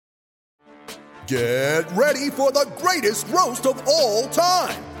Get ready for the greatest roast of all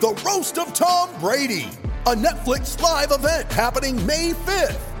time, the Roast of Tom Brady, a Netflix live event happening May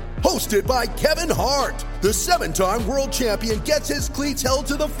 5th. Hosted by Kevin Hart, the 7-time world champion gets his cleats held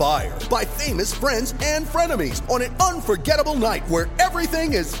to the fire by famous friends and frenemies on an unforgettable night where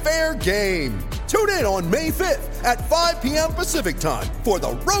everything is fair game. Tune in on May 5th at 5 p.m. Pacific time for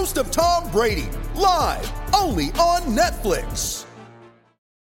the Roast of Tom Brady, live only on Netflix.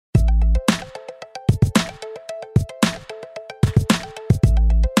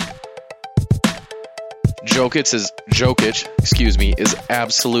 Jokic is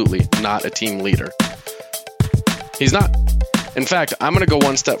absolutely not a team leader. He's not. In fact, I'm going to go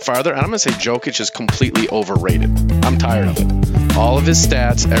one step farther, and I'm going to say Jokic is completely overrated. I'm tired of it. All of his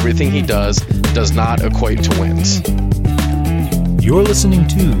stats, everything he does not equate to wins. You're listening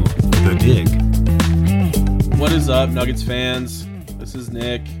to The Dig. What is up, Nuggets fans? This is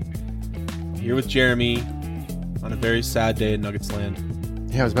Nick, here with Jeremy on a very sad day in Nuggets land.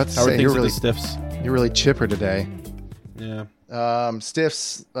 Yeah, I was about to How say, are things with the Stiffs? You're really chipper today. Yeah.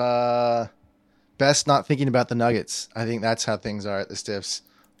 Stiffs, best not thinking about the Nuggets. I think that's how things are at the Stiffs.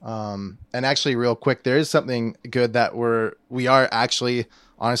 And actually, real quick, there is something good that we are actually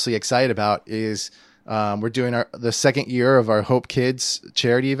honestly excited about. Is we're doing the second year of our Hope Kids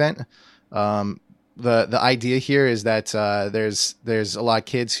charity event. The idea here is that there's a lot of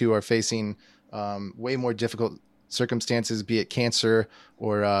kids who are facing way more difficult circumstances, be it cancer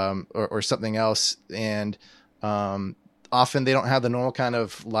or something else, and often they don't have the normal kind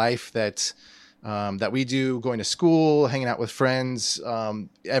of life that we do, going to school, hanging out with friends,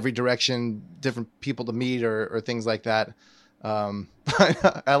 every direction, different people to meet or things like that.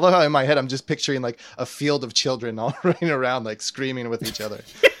 I love how in my head I'm just picturing like a field of children all running around like screaming with each other.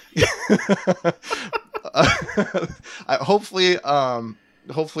 Hopefully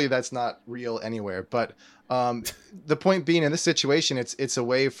that's not real anywhere, but the point being, in this situation, it's a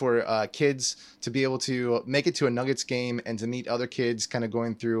way for kids to be able to make it to a Nuggets game and to meet other kids kind of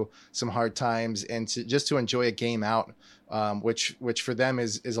going through some hard times, and to enjoy a game out, which for them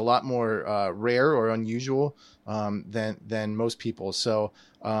is a lot more rare or unusual than most people. So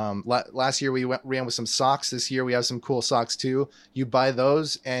last year we ran with some socks. This year we have some cool socks too. You buy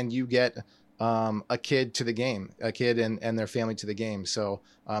those and you get a kid to the game, a kid and their family to the game. So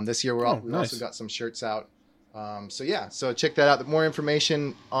this year we also got some shirts out. So check that out. More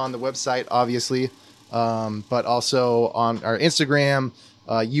information on the website, obviously, but also on our Instagram,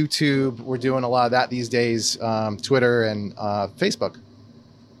 YouTube. We're doing a lot of that these days, Twitter and Facebook.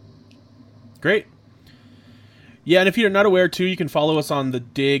 Great. Yeah, and if you're not aware, too, you can follow us on The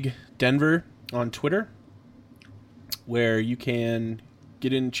Dig Denver on Twitter, where you can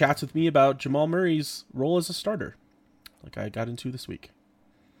get in chats with me about Jamal Murray's role as a starter, like I got into this week.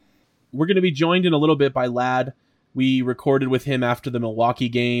 We're going to be joined in a little bit by Ladd. We recorded with him after the Milwaukee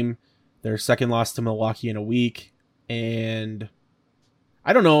game, their second loss to Milwaukee in a week. And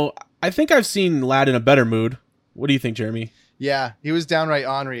I don't know. I think I've seen Ladd in a better mood. What do you think, Jeremy? Yeah, he was downright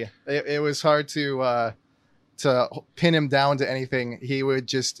ornery. It was hard to pin him down to anything. He would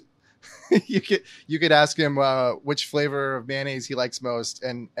just you could ask him which flavor of mayonnaise he likes most,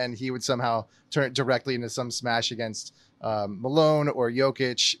 and he would somehow turn it directly into some smash against Malone or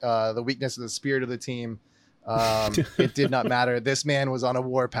Jokic, the weakness of the spirit of the team. It did not matter. This man was on a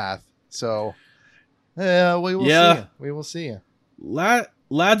warpath. So we will see. We will see.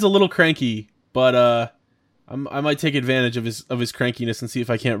 Ladd's a little cranky, but I might take advantage of his crankiness and see if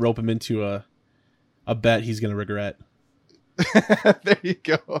I can't rope him into a bet he's going to regret. There you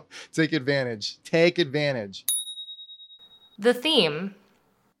go. Take advantage. The theme.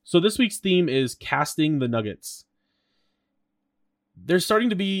 So this week's theme is casting the Nuggets. There's starting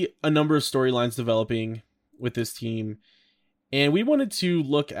to be a number of storylines developing with this team, and we wanted to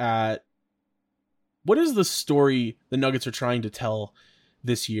look at what is the story the Nuggets are trying to tell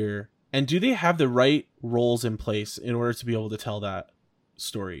this year, and do they have the right roles in place in order to be able to tell that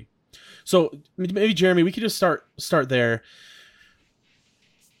story? So maybe, Jeremy, we could just start there.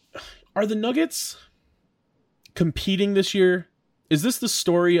 Are the Nuggets competing this year? Is this the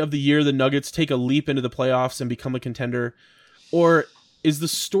story of the year the Nuggets take a leap into the playoffs and become a contender? Or is the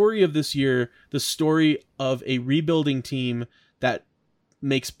story of this year the story of a rebuilding team that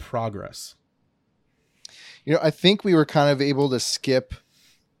makes progress? You know, I think we were kind of able to skip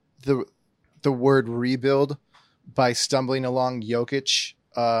the word rebuild by stumbling along Jokic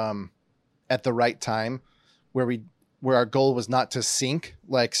at the right time, where our goal was not to sink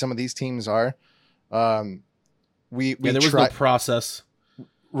like some of these teams are. There was no process,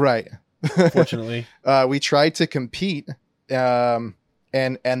 right? Fortunately, we tried to compete, and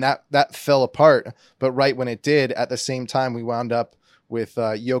and that fell apart. But right when it did, at the same time, we wound up with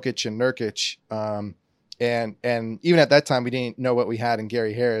Jokic and Nurkic. And even at that time, we didn't know what we had in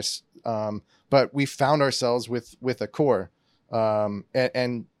Gary Harris. But we found ourselves with a core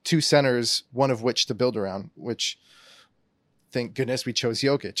and two centers, one of which to build around, which thank goodness we chose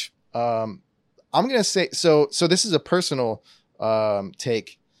Jokic. I'm going to say, so this is a personal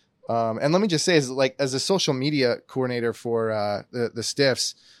take. And let me just say, as a social media coordinator for the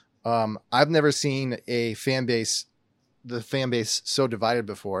Stiffs, I've never seen the fan base so divided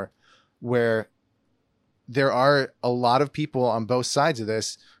before, where there are a lot of people on both sides of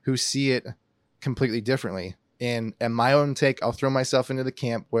this who see it completely differently. And my own take, I'll throw myself into the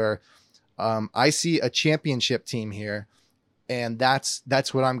camp where I see a championship team here, and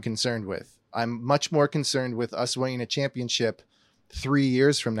that's what I'm concerned with. I'm much more concerned with us winning a championship 3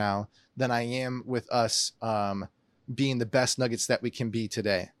 years from now than I am with us being the best Nuggets that we can be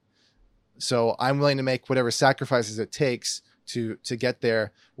today. So I'm willing to make whatever sacrifices it takes to get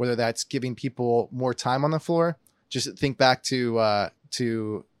there, whether that's giving people more time on the floor. Just think back to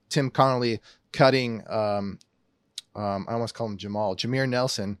Tim Connolly cutting, I almost call him Jameer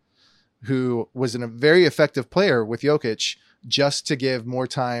Nelson, who was a very effective player with Jokic, just to give more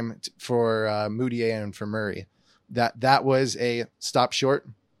time for Moutier and for Murray. That was a stop short,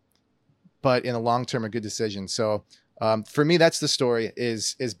 but in the long term, a good decision. So for me, that's the story: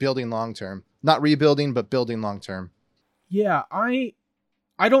 is building long term, not rebuilding, but building long term. Yeah, I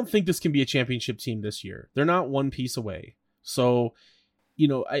don't think this can be a championship team this year. They're not one piece away. So,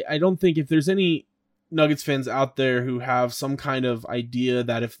 I don't think if there's any Nuggets fans out there who have some kind of idea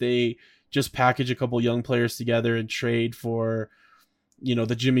that if they just package a couple young players together and trade for,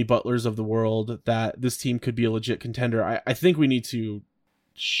 the Jimmy Butlers of the world, that this team could be a legit contender, I think we need to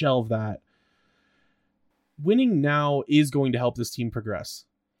shelve that. Winning now is going to help this team progress.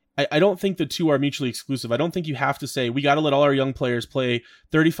 I don't think the two are mutually exclusive. I don't think you have to say, we got to let all our young players play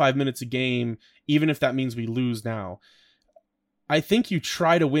 35 minutes a game, even if that means we lose now. I think you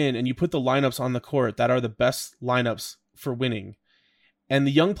try to win and you put the lineups on the court that are the best lineups for winning. And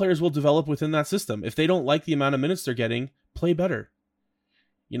the young players will develop within that system. If they don't like the amount of minutes they're getting, play better.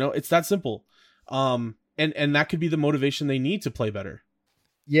 It's that simple. And that could be the motivation they need to play better.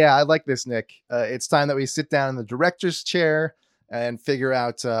 Yeah, I like this, Nick. It's time that we sit down in the director's chair and figure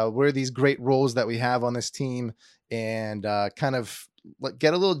out what are these great roles that we have on this team, and kind of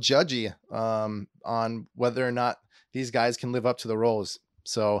get a little judgy on whether or not these guys can live up to the roles.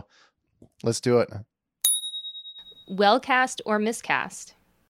 So let's do it. Well cast or miscast?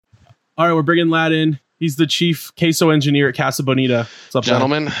 All right, we're bringing Lad in. He's the chief queso engineer at Casa Bonita. What's up,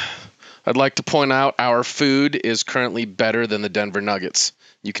 gentlemen? Lad? I'd like to point out our food is currently better than the Denver Nuggets.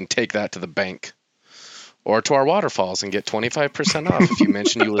 You can take that to the bank. Or to our waterfalls and get 25% off if you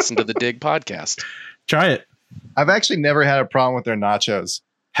mention you listen to the Dig podcast. Try it. I've actually never had a problem with their nachos.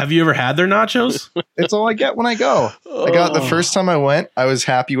 Have you ever had their nachos? It's all I get when I go. I got it the first time I went. I was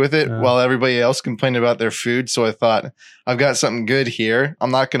happy with it while everybody else complained about their food. So I thought, I've got something good here. I'm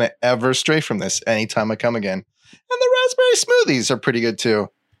not going to ever stray from this anytime I come again. And the raspberry smoothies are pretty good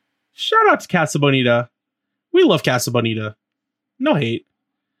too. Shout out to Casa Bonita. We love Casa Bonita. No hate.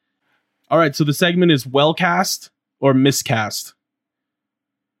 All right, so the segment is well cast or miscast.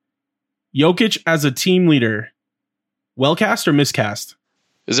 Jokic as a team leader. Well cast or miscast?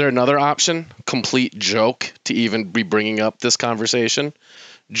 Is there another option? Complete joke to even be bringing up this conversation?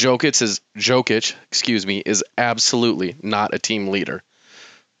 Jokic is absolutely not a team leader.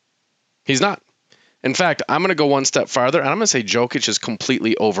 He's not. In fact, I'm going to go one step farther, and I'm going to say Jokic is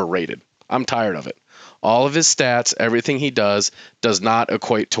completely overrated. I'm tired of it. All of his stats, everything he does not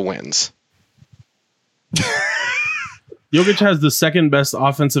equate to wins. Jokic has the second best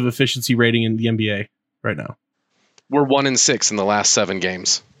offensive efficiency rating in the NBA right now. We're 1-6 in the last 7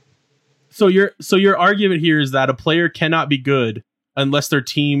 games. So your argument here is that a player cannot be good unless their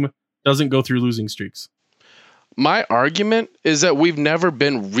team doesn't go through losing streaks. My argument is that we've never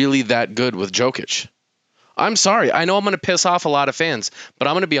been really that good with Jokic. I'm sorry. I know I'm going to piss off a lot of fans, but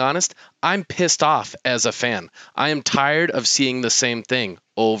I'm going to be honest. I'm pissed off as a fan. I am tired of seeing the same thing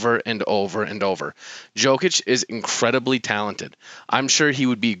over and over and over. Jokic is incredibly talented. I'm sure he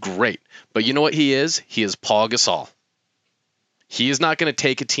would be great, but you know what he is? He is Paul Gasol. He is not going to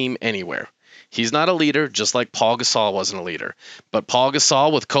take a team anywhere. He's not a leader, just like Paul Gasol wasn't a leader. But Paul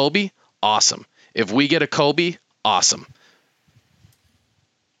Gasol with Kobe, awesome. If we get a Kobe, awesome.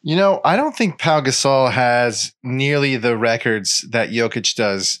 I don't think Pau Gasol has nearly the records that Jokic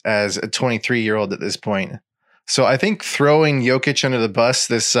does as a 23-year-old at this point. So I think throwing Jokic under the bus,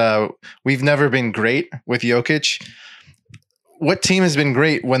 we've never been great with Jokic. what team has been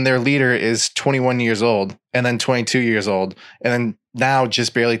great when their leader is 21 years old and then 22 years old and then now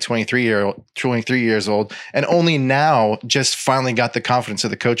just barely 23 years old and only now just finally got the confidence of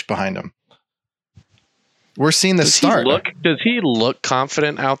the coach behind him? We're seeing the start. Does he look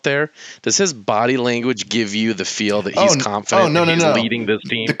confident out there? Does his body language give you the feel that he's confident that he's leading this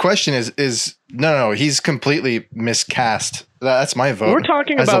team? The question is no, he's completely miscast. That's my vote. We're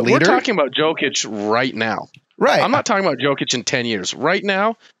talking about Jokic right now. Right. I'm not talking about Jokic in 10 years. Right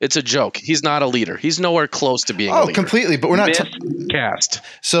now, it's a joke. He's not a leader. He's nowhere close to being a leader. Oh, completely. But we're not miscast.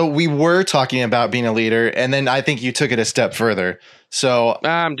 So we were talking about being a leader, and then I think you took it a step further. So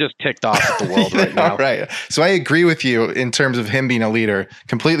I'm just ticked off at the world right now. Right. So I agree with you in terms of him being a leader.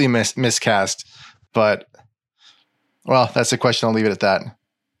 Completely miscast. But, well, that's the question. I'll leave it at that.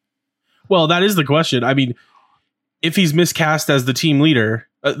 Well, that is the question. I mean, if he's miscast as the team leader,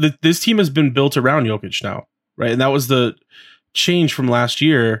 this team has been built around Jokic now. Right. And that was the change from last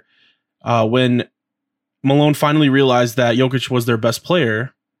year when Malone finally realized that Jokic was their best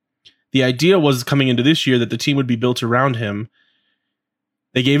player. The idea was coming into this year that the team would be built around him.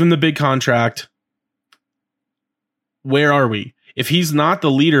 They gave him the big contract. Where are we? If he's not the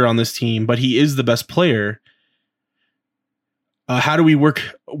leader on this team, but he is the best player, how do we work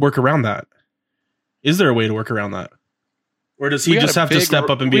around that? Is there a way to work around that? Or does he just have to step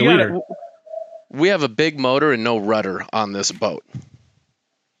up and be a leader? We have a big motor and no rudder on this boat.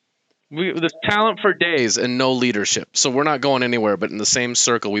 There's talent for days and no leadership. So we're not going anywhere, but in the same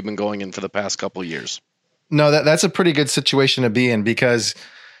circle we've been going in for the past couple of years. No, that's a pretty good situation to be in because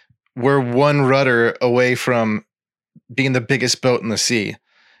we're one rudder away from being the biggest boat in the sea.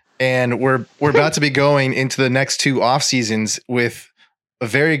 And we're about to be going into the next 2 off seasons with a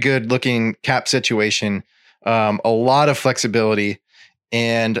very good looking cap situation, a lot of flexibility,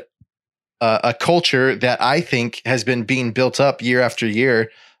 and a culture that I think has been being built up year after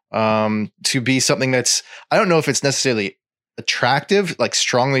year to be something that's, I don't know if it's necessarily attractive, like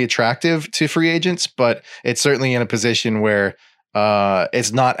strongly attractive to free agents, but it's certainly in a position where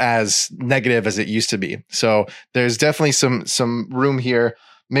it's not as negative as it used to be. So there's definitely some room here.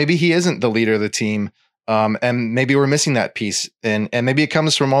 Maybe he isn't the leader of the team. And maybe we're missing that piece. And maybe it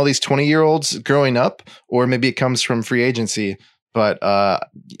comes from all these 20-year-olds growing up, or maybe it comes from free agency. But I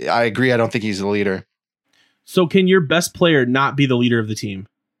agree. I don't think he's the leader. So can your best player not be the leader of the team?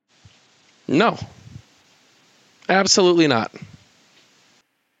 No. Absolutely not.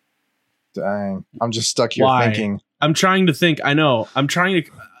 Dang. I'm just stuck here thinking. I'm trying to think. I know. I'm trying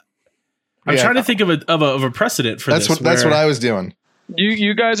to think of a precedent for this. That's what I was doing.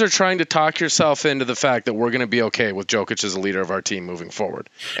 You guys are trying to talk yourself into the fact that we're going to be okay with Jokic as a leader of our team moving forward.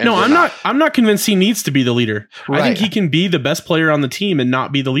 And no, I'm not. I'm not convinced he needs to be the leader. Right. I think he can be the best player on the team and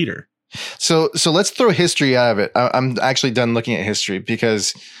not be the leader. So let's throw history out of it. I'm actually done looking at history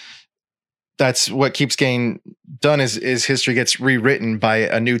because that's what keeps getting done is history gets rewritten by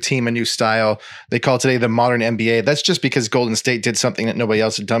a new team, a new style. They call it today the modern NBA. That's just because Golden State did something that nobody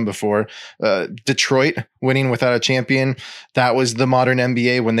else had done before. Detroit winning without a champion. That was the modern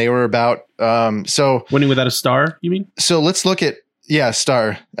NBA when they were about. So winning without a star, you mean? So let's look at,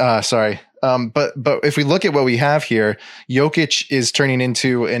 star. Sorry. But if we look at what we have here, Jokic is turning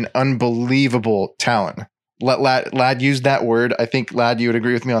into an unbelievable talent. Lad used that word. I think, Lad, you would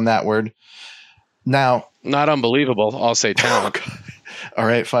agree with me on that word. Now, not unbelievable. I'll say talent. All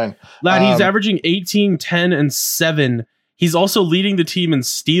right, fine. Lad, he's averaging 18, 10, and 7. He's also leading the team in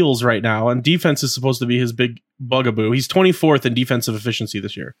steals right now, and defense is supposed to be his big bugaboo. He's 24th in defensive efficiency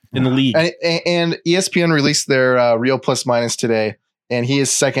this year in the league. And ESPN released their real plus minus today, and he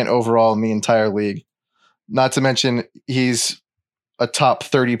is second overall in the entire league. Not to mention, he's a top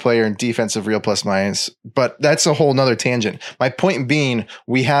 30 player in defensive real plus minus, but that's a whole nother tangent. My point being,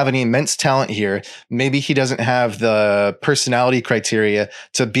 we have an immense talent here. Maybe he doesn't have the personality criteria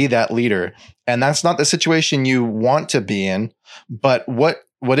to be that leader. And that's not the situation you want to be in. But what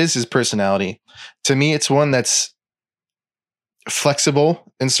is his personality? To me, it's one that's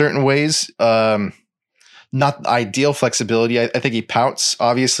flexible in certain ways. Not ideal flexibility. I think he pouts,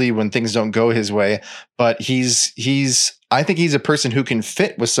 obviously, when things don't go his way, but I think he's a person who can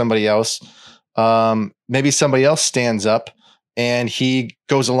fit with somebody else. Maybe somebody else stands up and he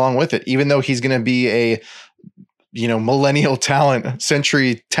goes along with it, even though he's going to be a, millennial talent,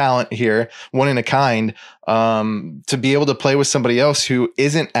 century talent here, one in a kind, to be able to play with somebody else who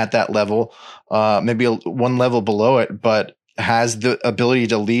isn't at that level, maybe one level below it, but has the ability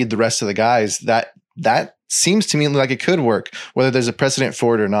to lead the rest of the guys. That seems to me like it could work, whether there's a precedent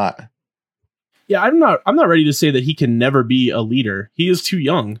for it or not. Yeah, I'm not ready to say that he can never be a leader. He is too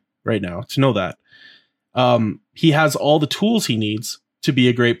young right now to know that. He has all the tools he needs to be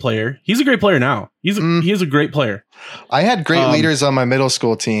a great player. He's a great player now. He is a great player. I had great leaders on my middle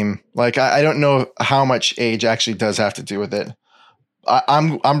school team. Like I don't know how much age actually does have to do with it.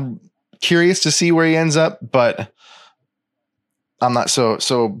 I'm curious to see where he ends up, but I'm not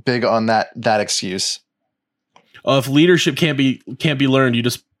so big on that excuse. If leadership can't be learned, you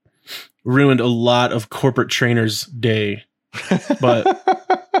just ruined a lot of corporate trainers' day. But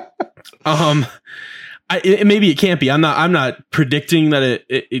maybe it can't be. I'm not predicting that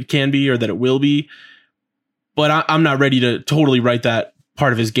it can be or that it will be. But I'm not ready to totally write that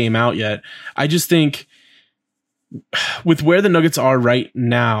part of his game out yet. I just think with where the Nuggets are right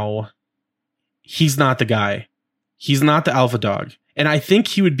now, he's not the guy. He's not the alpha dog. And I think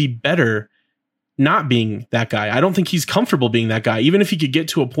he would be better not being that guy. I don't think he's comfortable being that guy. Even if he could get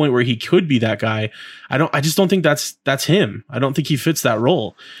to a point where he could be that guy, I just don't think that's him. I don't think he fits that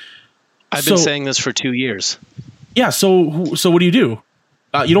role. I've been saying this for 2 years. Yeah. So what do? You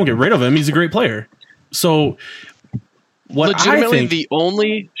don't get rid of him. He's a great player. So what legitimately the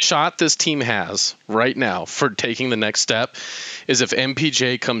only shot this team has right now for taking the next step is if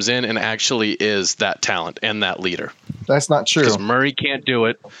MPJ comes in and actually is that talent and that leader. That's not true. Because Murray can't do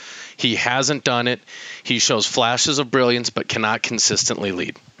it. He hasn't done it. He shows flashes of brilliance, but cannot consistently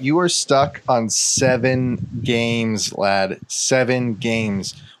lead. You are stuck on 7 games, lad. 7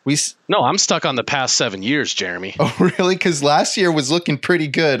 games. No, I'm stuck on the past 7 years, Jeremy. Oh, really? Because last year was looking pretty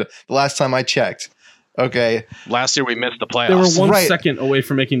good the last time I checked. Okay. Last year we missed the playoffs. They were 1 second away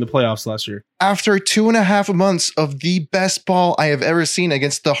from making the playoffs last year. After 2.5 months of the best ball I have ever seen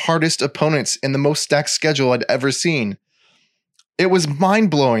against the hardest opponents in the most stacked schedule I'd ever seen. It was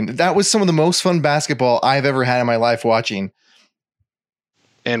mind-blowing. That was some of the most fun basketball I've ever had in my life watching.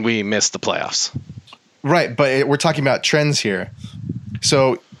 And we missed the playoffs. Right, but we're talking about trends here.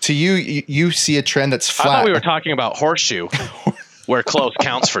 So to you see a trend that's flat. I thought we were talking about horseshoe, where close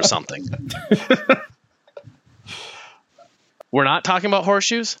counts for something. We're not talking about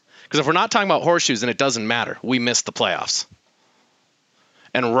horseshoes? Because if we're not talking about horseshoes, then it doesn't matter. We missed the playoffs.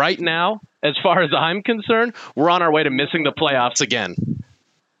 And right now, as far as I'm concerned, we're on our way to missing the playoffs again.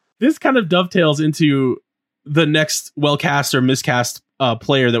 This kind of dovetails into the next well-cast or miscast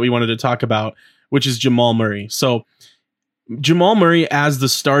player that we wanted to talk about, which is Jamal Murray. So Jamal Murray as the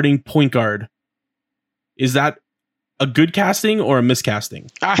starting point guard, is that a good casting or a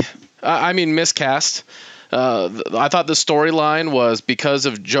miscasting? I mean, miscast. I thought the storyline was because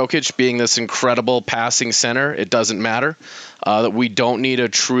of Jokic being this incredible passing center, it doesn't matter. That we don't need a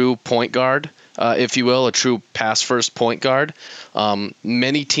true point guard, if you will, a true pass-first point guard.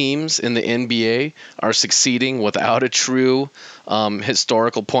 Many teams in the NBA are succeeding without a true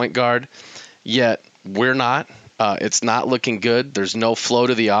historical point guard, yet we're not. It's not looking good. There's no flow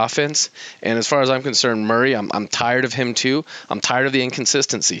to the offense. And as far as I'm concerned, Murray, I'm tired of him too. I'm tired of the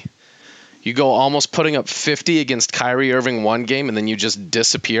inconsistency. You go almost putting up 50 against Kyrie Irving one game and then you just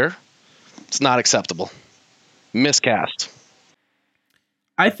disappear. It's not acceptable. Miscast.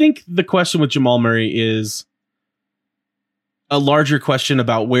 I think the question with Jamal Murray is a larger question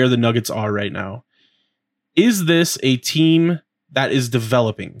about where the Nuggets are right now. Is this a team that is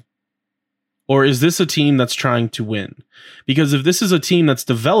developing? Or is this a team that's trying to win? Because if this is a team that's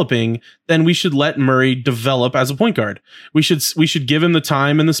developing, then we should let Murray develop as a point guard. We should give him the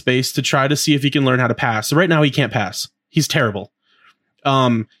time and the space to try to see if he can learn how to pass. So right now he can't pass. He's terrible.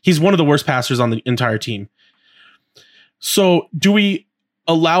 He's one of the worst passers on the entire team. So do we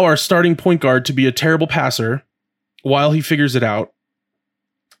allow our starting point guard to be a terrible passer while he figures it out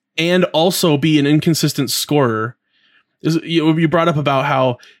and also be an inconsistent scorer? You brought up about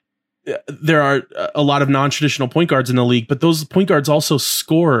how there are a lot of non-traditional point guards in the league, but those point guards also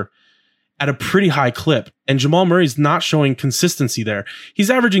score at a pretty high clip. And Jamal Murray's not showing consistency there. He's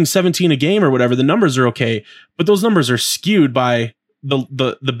averaging 17 a game or whatever. The numbers are okay, but those numbers are skewed by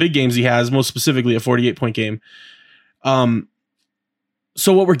the big games he has, most specifically a 48-point game.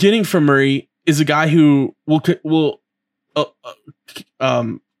 So what we're getting from Murray is a guy who will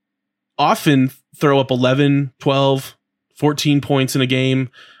often throw up 11, 12, 14 points in a game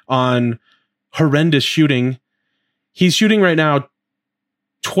on horrendous shooting. He's shooting right now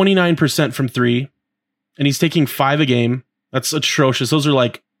 29% from 3, and he's taking 5 a game. That's atrocious. Those are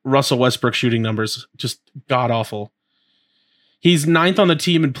like Russell Westbrook shooting numbers. Just god-awful. He's 9th on the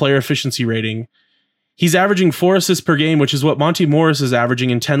team in player efficiency rating. He's averaging 4 assists per game, which is what Monty Morris is averaging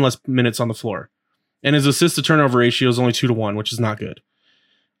in 10 less minutes on the floor. And his assist-to-turnover ratio is only 2-to-1, which is not good.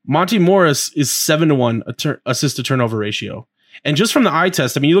 Monty Morris is 7-to-1 assist-to-turnover ratio. And just from the eye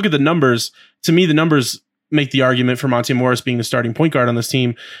test, I mean, you look at the numbers, to me, the numbers make the argument for Monte Morris being the starting point guard on this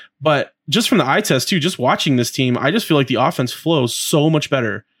team. But just from the eye test too, just watching this team, I just feel like the offense flows so much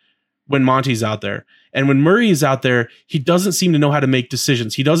better when Monty's out there. And when Murray is out there, he doesn't seem to know how to make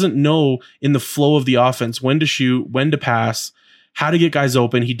decisions. He doesn't know in the flow of the offense when to shoot, when to pass, how to get guys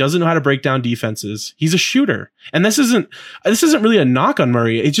open. He doesn't know how to break down defenses. He's a shooter. And this isn't really a knock on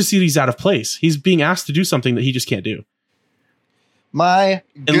Murray. It's just that he's out of place. He's being asked to do something that he just can't do. My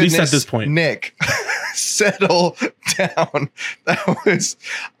goodness, at least at this point. Nick, settle down.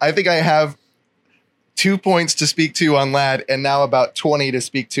 I think I have 2 points to speak to on Lad and now about 20 to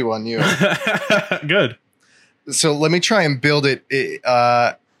speak to on you. Good. So let me try and build it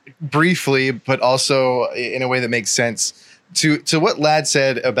briefly, but also in a way that makes sense. To what Lad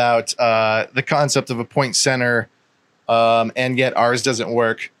said about the concept of a point center, and yet ours doesn't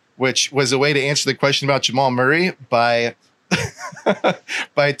work, which was a way to answer the question about Jamal Murray by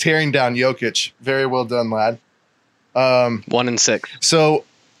by tearing down Jokic. Very well done, Lad. 1-6. So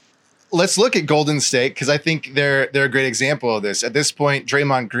let's look at Golden State, because I think they're a great example of this. At this point,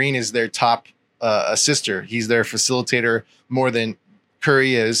 Draymond Green is their top assister. He's their facilitator more than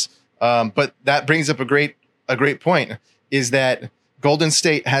Curry is. But that brings up a great point, is that Golden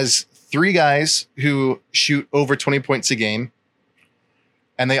State has 3 guys who shoot over 20 points a game.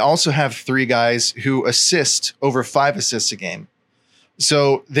 And they also have 3 guys who assist over 5 assists a game.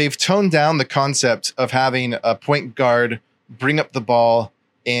 So they've toned down the concept of having a point guard bring up the ball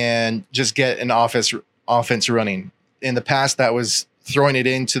and just get an offense running. In the past, that was throwing it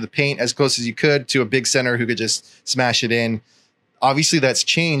into the paint as close as you could to a big center who could just smash it in. Obviously, that's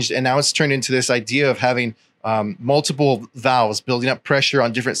changed, and now it's turned into this idea of having multiple valves, building up pressure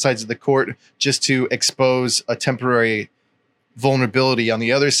on different sides of the court just to expose a temporary vulnerability on the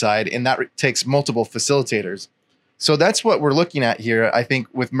other side, and that takes multiple facilitators. So that's what we're looking at here, I think,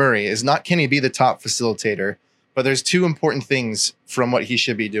 with Murray, is not can he be the top facilitator, but there's 2 important things from what he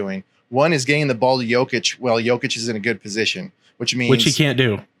should be doing. One is getting the ball to Jokic while Jokic is in a good position, which he can't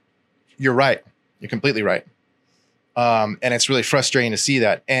do. You're right. You're completely right. And it's really frustrating to see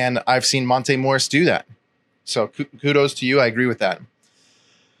that. And I've seen Monte Morris do that. So kudos to you. I agree with that.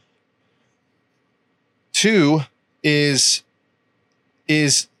 2 is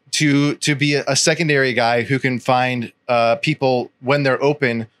to be a secondary guy who can find people when they're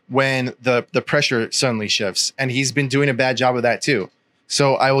open, when the pressure suddenly shifts. And he's been doing a bad job of that too.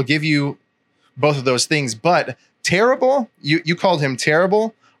 So I will give you both of those things. But terrible, you called him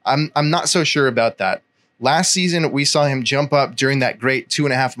terrible. I'm not so sure about that. Last season, we saw him jump up during that great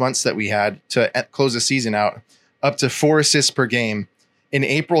 2.5 months that we had to close the season out, up to 4 assists per game. In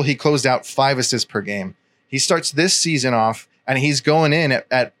April, he closed out 5 assists per game. He starts this season off, and he's going in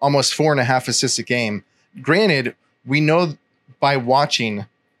at almost 4.5 assists a game. Granted, we know by watching,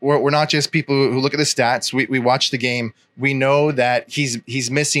 we're not just people who look at the stats. We watch the game. We know that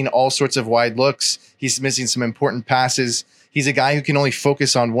he's missing all sorts of wide looks. He's missing some important passes. He's a guy who can only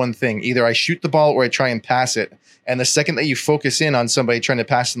focus on one thing. Either I shoot the ball or I try and pass it. And the second that you focus in on somebody trying to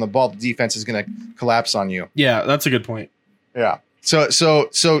pass them the ball, the defense is going to collapse on you. Yeah, that's a good point. Yeah. So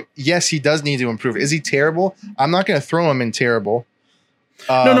yes, he does need to improve. Is he terrible? I'm not going to throw him in terrible.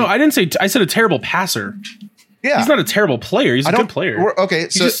 No, I didn't say. I said a terrible passer. Yeah, he's not a terrible player. He's a good player. Okay,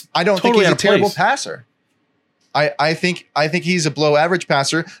 so I don't think he's a terrible passer. I think he's a below average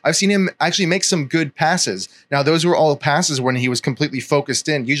passer. I've seen him actually make some good passes. Now, those were all passes when he was completely focused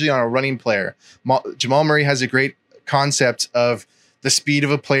in, usually on a running player. Jamal Murray has a great concept of the speed of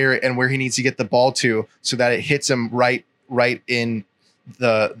a player and where he needs to get the ball to so that it hits him right in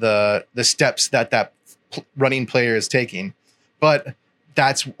the steps that running player is taking. But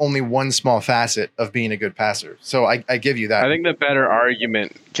that's only one small facet of being a good passer. So I give you that. I think the better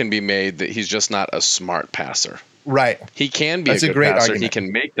argument can be made that he's just not a smart passer. Right. He can be a good passer. Argument. He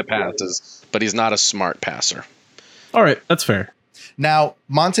can make the passes, but he's not a smart passer. All right. That's fair. Now,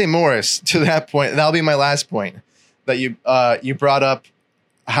 Monte Morris, to that point, that'll be my last point, that you brought up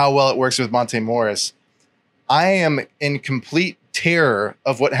how well it works with Monte Morris. I am in complete terror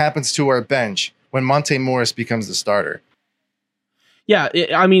of what happens to our bench when Monte Morris becomes the starter. Yeah,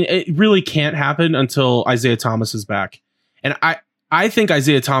 it really can't happen until Isaiah Thomas is back. And I think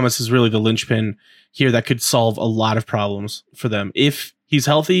Isaiah Thomas is really the linchpin here that could solve a lot of problems for them. If he's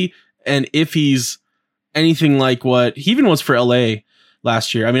healthy and if he's anything like what he even was for LA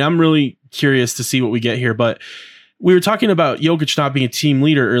last year. I mean, I'm really curious to see what we get here. But we were talking about Jokic not being a team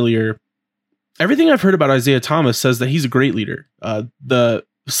leader earlier. Everything I've heard about Isaiah Thomas says that he's a great leader. The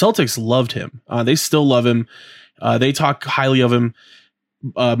Celtics loved him. They still love him. They talk highly of him.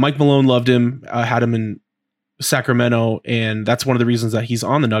 Mike Malone loved him, had him in Sacramento, and that's one of the reasons that he's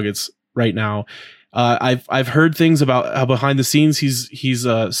on the Nuggets right now. I've heard things about how behind the scenes he's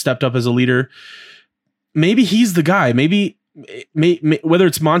stepped up as a leader. Maybe he's the guy. Maybe whether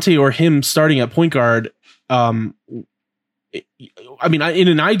it's Monte or him starting at point guard. I mean, in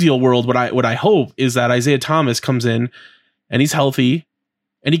an ideal world, what I hope is that Isaiah Thomas comes in and he's healthy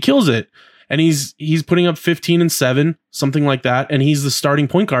and he kills it. And he's putting up 15 and 7, something like that. And he's the starting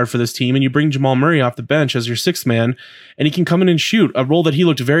point guard for this team. And you bring Jamal Murray off the bench as your sixth man, and he can come in and shoot, a role that he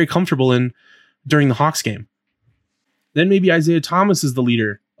looked very comfortable in during the Hawks game. Then maybe Isaiah Thomas is the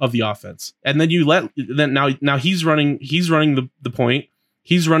leader of the offense. And then now he's running the point.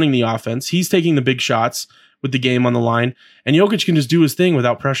 He's running the offense. He's taking the big shots with the game on the line. And Jokic can just do his thing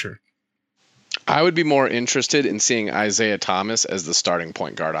without pressure. I would be more interested in seeing Isaiah Thomas as the starting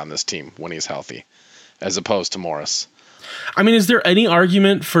point guard on this team when he's healthy, as opposed to Morris. I mean, is there any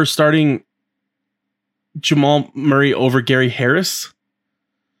argument for starting Jamal Murray over Gary Harris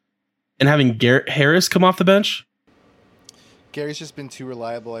and having Harris come off the bench? Gary's just been too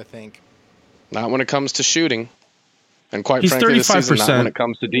reliable, I think. Not when it comes to shooting. And quite He's frankly, 35%. this season, not when it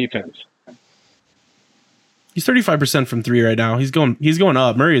comes to defense. He's 35% from three right now. He's going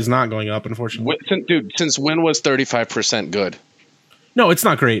up. Murray is not going up, unfortunately. Since when was 35% good? No, it's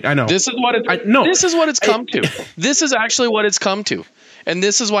not great. I know. This is what it's come to. This is actually what it's come to. And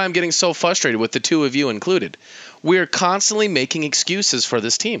this is why I'm getting so frustrated with the two of you included. We're constantly making excuses for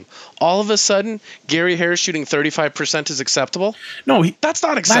this team. All of a sudden, Gary Harris shooting 35% is acceptable? No, that's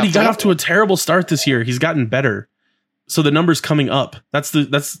not acceptable. He got off to a terrible start this year. He's gotten better. So the number's coming up. That's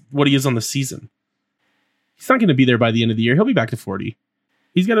what he is on the season. He's not going to be there by the end of the year. He'll be back to 40.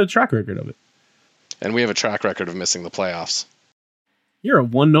 He's got a track record of it. And we have a track record of missing the playoffs. You're a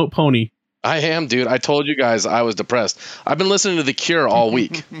one-note pony. I am, dude. I told you guys I was depressed. I've been listening to The Cure all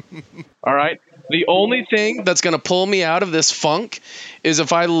week. All right? The only thing that's going to pull me out of this funk is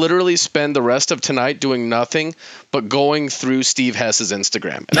if I literally spend the rest of tonight doing nothing but going through Steve Hess's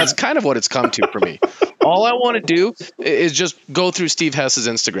Instagram. And that's kind of what it's come to for me. All I want to do is just go through Steve Hess's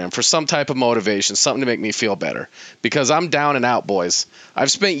Instagram for some type of motivation, something to make me feel better. Because I'm down and out, boys.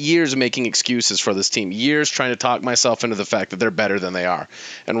 I've spent years making excuses for this team, years trying to talk myself into the fact that they're better than they are.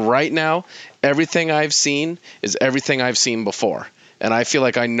 And right now, everything I've seen is everything I've seen before. And I feel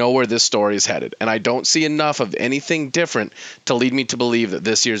like I know where this story is headed. And I don't see enough of anything different to lead me to believe that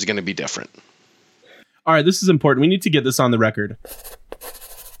this year is going to be different. All right, this is important. We need to get this on the record.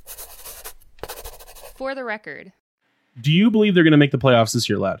 For the record. Do you believe they're going to make the playoffs this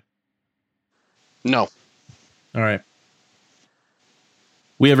year, lad? No. All right.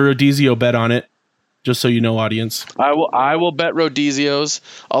 We have a Rodizio bet on it, just so you know, audience. I will bet Rodizios.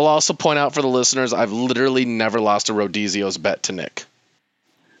 I'll also point out for the listeners, I've literally never lost a Rodizios bet to Nick.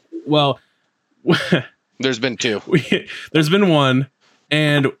 Well, there's been two. There's been one,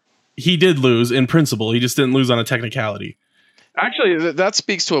 and he did lose in principle. He just didn't lose on a technicality. Actually, that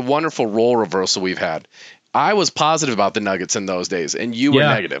speaks to a wonderful role reversal we've had. I was positive about the Nuggets in those days, and you were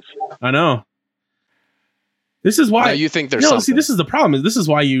negative. I know. This is why now you think there's something. See, this is the problem. This is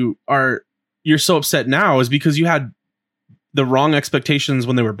why you're so upset now, is because you had the wrong expectations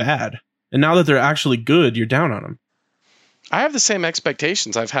when they were bad, and now that they're actually good, you're down on them. I have the same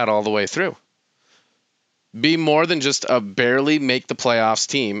expectations I've had all the way through. Be more than just a barely make the playoffs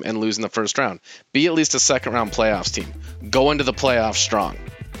team and lose in the first round. Be at least a second round playoffs team. Go into the playoffs strong.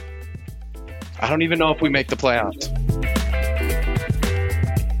 I don't even know if we make the playoffs.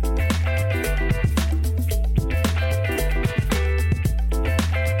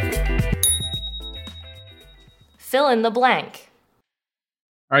 Fill in the blank.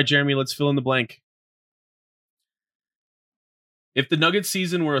 All right, Jeremy, let's fill in the blank. If the Nuggets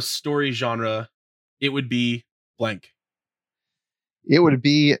season were a story genre, it would be blank. It would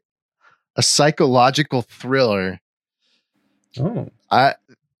be a psychological thriller. Oh.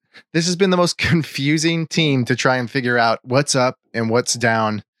 This has been the most confusing team to try and figure out what's up and what's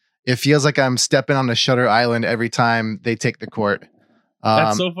down. It feels like I'm stepping on a Shutter Island every time they take the court.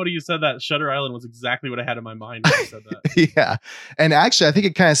 That's so funny you said that. Shutter Island was exactly what I had in my mind when you said that. Yeah. And actually, I think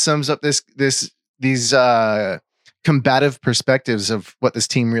it kind of sums up these combative perspectives of what this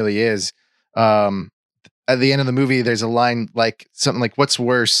team really is. At the end of the movie, there's a line like something like, what's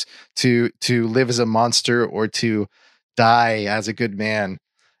worse, to live as a monster or to die as a good man?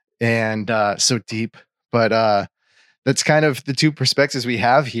 And so deep. But that's kind of the two perspectives we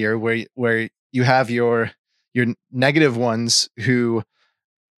have here, where you have your negative ones who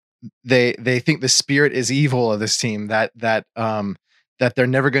they think the spirit is evil of this team, that they're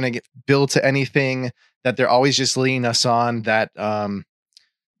never going to build to anything, that they're always just leading us on, that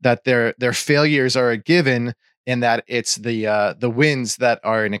their failures are a given, in that it's the wins that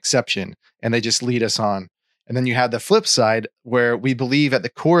are an exception and they just lead us on. And then you have the flip side where we believe at the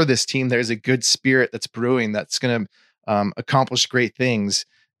core of this team, there's a good spirit that's brewing that's going to accomplish great things.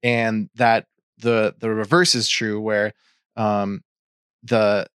 And that the reverse is true where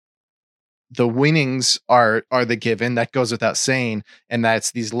the winnings are the given. That goes without saying. And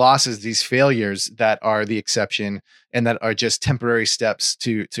that's these losses, these failures that are the exception and that are just temporary steps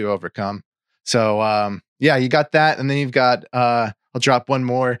to overcome. So yeah, you got that. And then you've got I'll drop one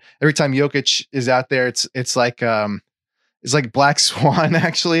more. Every time Jokic is out there, it's like Black Swan,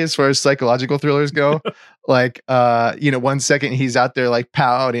 actually, as far as psychological thrillers go. Like 1 second he's out there like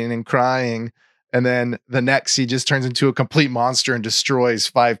pouting and crying, and then the next he just turns into a complete monster and destroys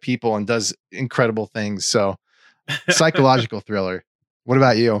 5 people and does incredible things. So psychological thriller. What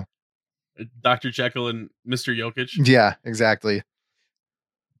about you? Dr. Jekyll and Mr. Jokic. Yeah, exactly.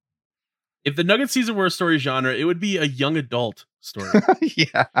 If the Nuggets season were a story genre, it would be a young adult story.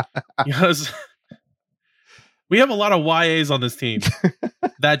 Yeah. Because we have a lot of YAs on this team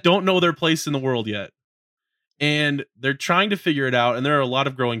that don't know their place in the world yet. And they're trying to figure it out. And there are a lot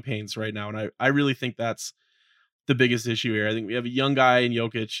of growing pains right now. And I really think that's the biggest issue here. I think we have a young guy in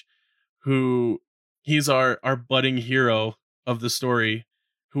Jokic who he's our budding hero of the story,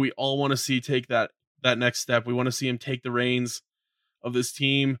 who we all want to see take that next step. We want to see him take the reins of this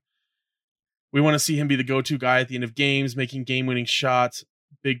team. We want to see him be the go-to guy at the end of games, making game-winning shots,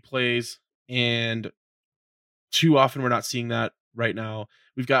 big plays, and too often we're not seeing that right now.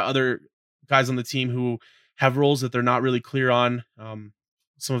 We've got other guys on the team who have roles that they're not really clear on.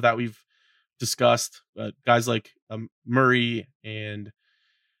 Some of that we've discussed. Guys like Murray, and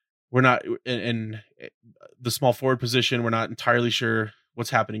we're not in the small forward position. We're not entirely sure what's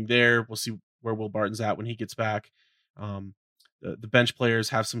happening there. We'll see where Will Barton's at when he gets back. The bench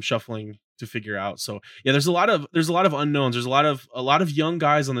players have some shuffling to figure out. So yeah, there's a lot of unknowns. There's a lot of young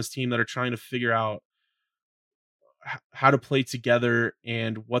guys on this team that are trying to figure out how to play together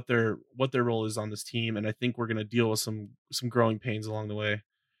and what their role is on this team. And I think we're going to deal with some growing pains along the way.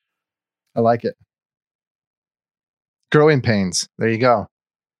 I like it. Growing pains. There you go.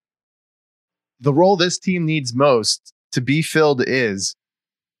 The role this team needs most to be filled is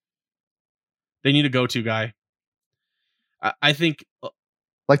they need a go-to guy. I think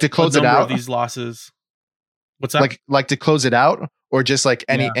like to close it out of these losses. What's that? Like to close it out, or just like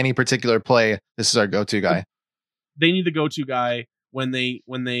any particular play. This is our go-to guy. They need the go-to guy when they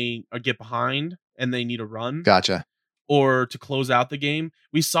get behind and they need a run. Gotcha. Or to close out the game.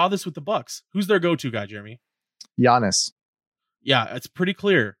 We saw this with the Bucks. Who's their go-to guy, Jeremy? Giannis. Yeah, it's pretty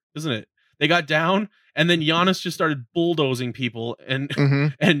clear, isn't it? They got down, and then Giannis just started bulldozing people and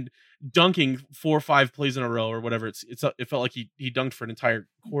and dunking 4 or 5 plays in a row or whatever. It felt like he dunked for an entire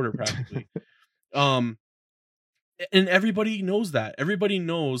quarter practically. And everybody knows that. Everybody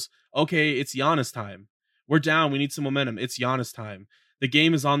knows, okay, it's Giannis time. We're down. We need some momentum. It's Giannis time. The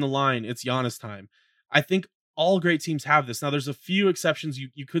game is on the line. It's Giannis time. I think all great teams have this. Now, there's a few exceptions.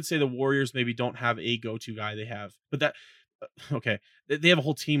 You could say the Warriors maybe don't have a go-to guy. They have, but that okay. They have a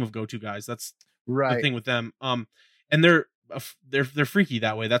whole team of go-to guys. That's right. The thing with them. And they're freaky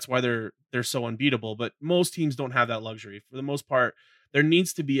that way. That's why they're so unbeatable. But most teams don't have that luxury. For the most part, there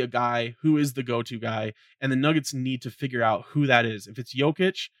needs to be a guy who is the go-to guy, and the Nuggets need to figure out who that is. If it's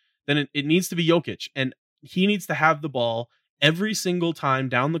Jokic, then it needs to be Jokic, and he needs to have the ball every single time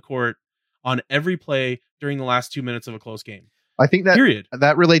down the court on every play during the last 2 minutes of a close game. I think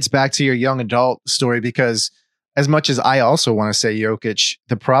that relates back to your young adult story, because as much as I also want to say Jokic,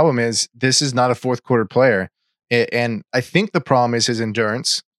 the problem is this is not a fourth quarter player. And I think the problem is his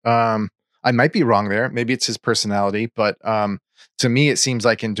endurance. I might be wrong there. Maybe it's his personality, but to me, it seems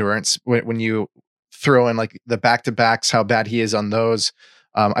like endurance when you throw in like the back-to-backs, how bad he is on those.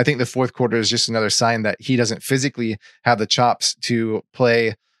 I think the fourth quarter is just another sign that he doesn't physically have the chops to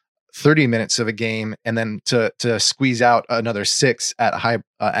play 30 minutes of a game and then to squeeze out another 6 at a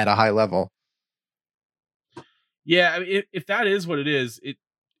high level. Yeah, I mean, if that is what it is,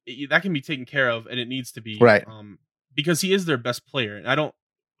 that can be taken care of, and it needs to be, right? Because he is their best player, and I don't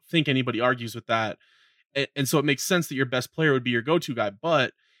think anybody argues with that. And so it makes sense that your best player would be your go-to guy.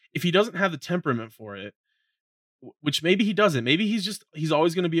 But if he doesn't have the temperament for it, which maybe he doesn't, maybe he's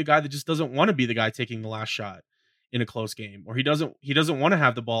always going to be a guy that just doesn't want to be the guy taking the last shot in a close game, or he doesn't want to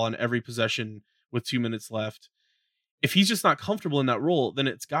have the ball on every possession with 2 minutes left. If he's just not comfortable in that role, then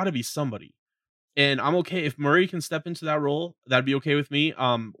it's got to be somebody. And I'm okay if Murray can step into that role. That'd be okay with me.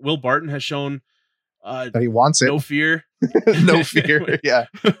 Will Barton has shown that he wants it. No fear. No fear. Yeah.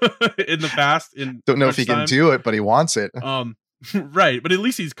 In the past. Don't know if he can do it, but he wants it. Right, but at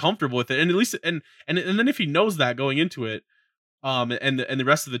least he's comfortable with it, and at least and then if he knows that going into it, and the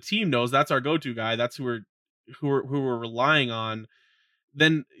rest of the team knows that's our go-to guy, that's who we're relying on,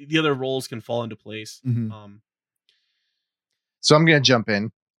 then the other roles can fall into place. So I'm going to jump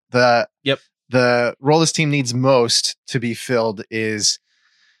in. The role this team needs most to be filled is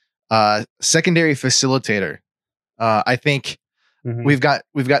secondary facilitator. I think we've got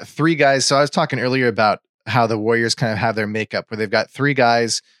 3 guys. So I was talking earlier about how the Warriors kind of have their makeup where they've got 3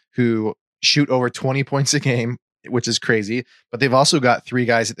 guys who shoot over 20 points a game, which is crazy. But they've also got 3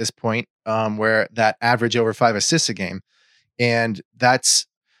 guys at this point where that average over 5 assists a game. And that's,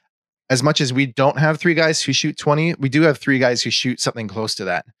 as much as we don't have 3 guys who shoot 20, we do have 3 guys who shoot something close to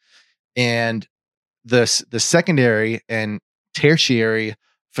that. And the secondary and tertiary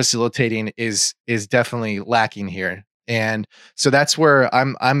facilitating is definitely lacking here. And so that's where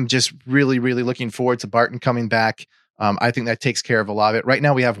I'm just really, really looking forward to Barton coming back. I think that takes care of a lot of it. Right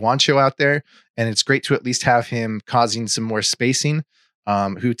now we have Juancho out there, and it's great to at least have him causing some more spacing,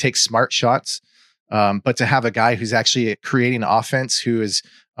 who takes smart shots. But to have a guy who's actually creating offense, who is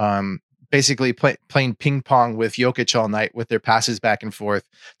basically playing ping pong with Jokic all night with their passes back and forth,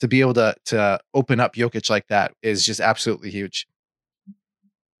 to be able to open up Jokic like that is just absolutely huge.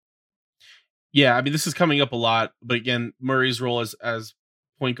 Yeah, I mean, this is coming up a lot, but again, Murray's role as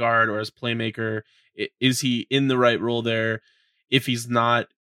point guard or as playmaker, is he in the right role there? If he's not,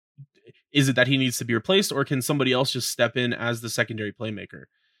 is it that he needs to be replaced, or can somebody else just step in as the secondary playmaker?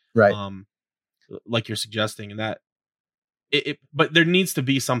 Right. Like you're suggesting, and that but there needs to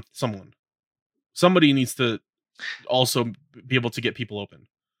be someone. Somebody needs to also be able to get people open.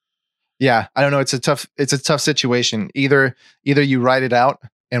 Yeah, I don't know. It's a tough situation. Either you ride it out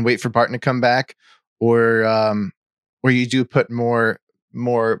and wait for Barton to come back, or you do put more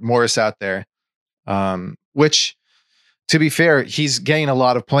Morris out there, which, to be fair, he's getting a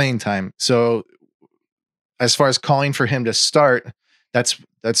lot of playing time. So as far as calling for him to start, that's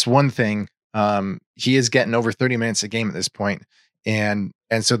one thing. He is getting over 30 minutes a game at this point, and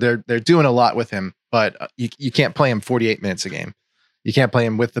so they're doing a lot with him, but you can't play him 48 minutes a game. You can't play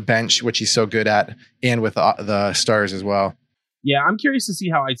him with the bench, which he's so good at, and with the stars as well. Yeah, I'm curious to see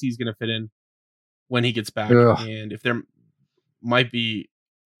how IT is going to fit in when he gets back, and if there might be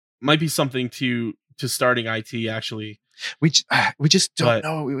something to starting IT actually. We just don't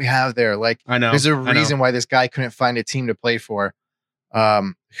know what we have there. Like, I know there's a reason why this guy couldn't find a team to play for.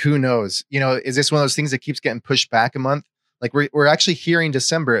 Who knows? Is this one of those things that keeps getting pushed back a month? Like, we're actually hearing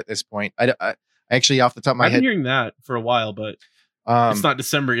December at this point. I actually, off the top of my head, I've been hearing that for a while, but it's not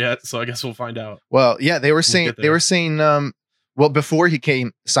December yet, so I guess we'll find out. Well, yeah, they were saying well, before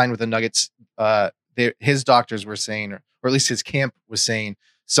he signed with the Nuggets, his doctors were saying, or at least his camp was saying,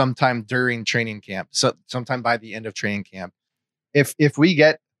 sometime during training camp, so sometime by the end of training camp. If we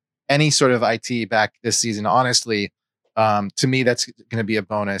get any sort of IT back this season, honestly, to me, that's going to be a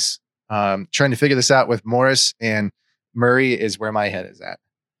bonus. Trying to figure this out with Morris and Murray is where my head is at.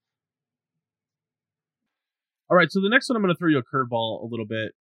 All right, so the next one, I'm going to throw you a curveball a little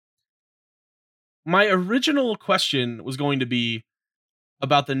bit. My original question was going to be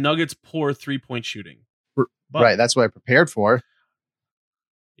about the Nuggets' poor 3-point shooting. Right, that's what I prepared for.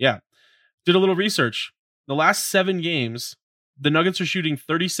 Yeah. Did a little research. The last 7 games, the Nuggets are shooting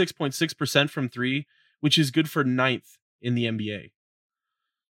 36.6% from 3, which is good for 9th in the NBA.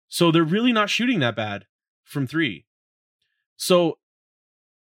 So they're really not shooting that bad from 3. So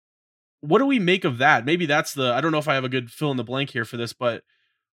what do we make of that? Maybe that's I don't know if I have a good fill in the blank here for this, but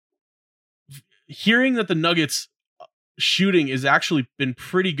hearing that the Nuggets shooting has actually been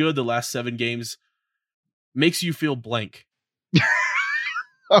pretty good the last 7 games makes you feel blank.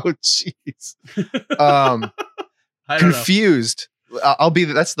 Oh, jeez. Confused.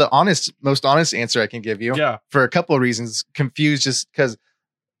 That's the most honest answer I can give you. Yeah. For a couple of reasons. Confused just because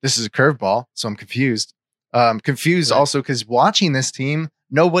this is a curveball, so I'm confused. Confused also because watching this team,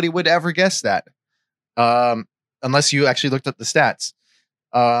 nobody would ever guess that. Unless you actually looked up the stats.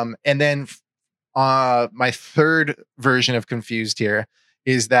 And then my third version of confused here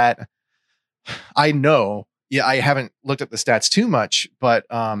is that I know, I haven't looked at the stats too much, but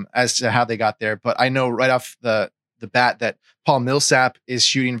as to how they got there, but I know right off the bat that Paul Millsap is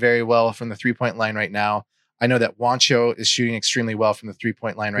shooting very well from the 3-point line right now. I know that Juancho is shooting extremely well from the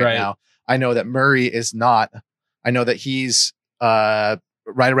 3-point line right now. I know that Murray is not. I know that he's right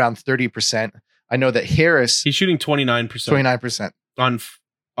around 30%. I know that Harris, he's shooting 29%. 29%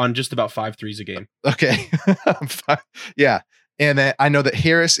 on just about 5 threes a game. Okay. Yeah. And then I know that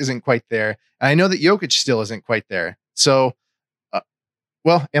Harris isn't quite there. And I know that Jokic still isn't quite there. So,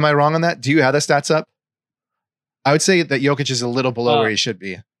 well, am I wrong on that? Do you have the stats up? I would say that Jokic is a little below where he should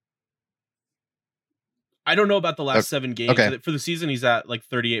be. I don't know about the last 7 games. Okay. For the season, he's at like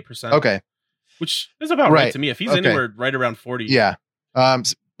 38%. Okay. Which is about right to me. If he's anywhere right around 40. Yeah.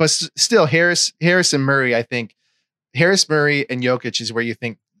 But still, Harris and Murray, I think Harris, Murray, and Jokic is where you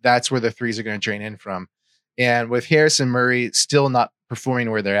think that's where the threes are going to drain in from. And with Harris and Murray still not performing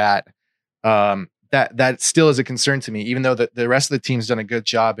where they're at, that still is a concern to me, even though the rest of the team's done a good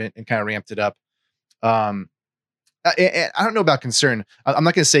job and kind of ramped it up. I don't know about concern. I'm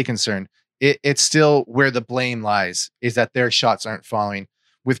not going to say concern. It's still where the blame lies, is that their shots aren't falling.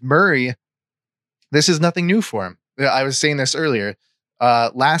 With Murray, this is nothing new for him. I was saying this earlier.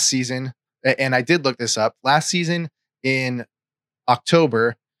 Last season, and I did look this up, last season in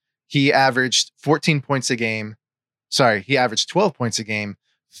October, he averaged 14 points a game. Sorry, he averaged 12 points a game,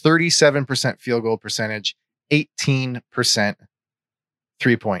 37% field goal percentage, 18%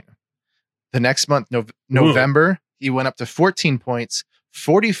 3-point. The next month, November, he went up to 14 points,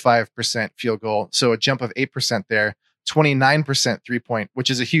 45% field goal. So a jump of 8% there, 29% 3-point, which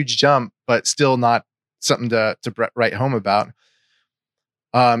is a huge jump, but still not something to write home about.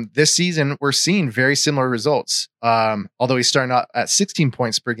 This season, we're seeing very similar results. Although he's starting out at 16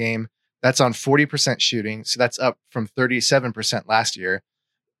 points per game, that's on 40% shooting. So that's up from 37% last year,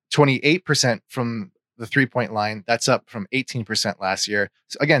 28% from the 3-point line. That's up from 18% last year.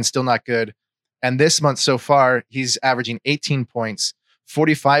 So again, still not good. And this month so far, he's averaging 18 points,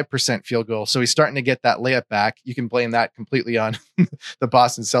 45% field goal. So he's starting to get that layup back. You can blame that completely on the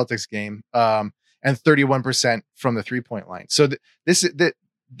Boston Celtics game. And 31% from the 3-point line. So this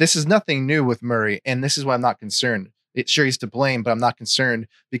is nothing new with Murray, and this is why I'm not concerned. Sure, he's to blame, but I'm not concerned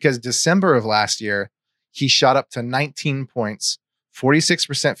because December of last year, he shot up to 19 points,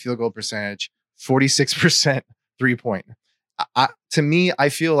 46% field goal percentage, 46% 3-point. To me, I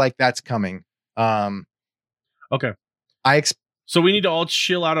feel like that's coming. Okay. So we need to all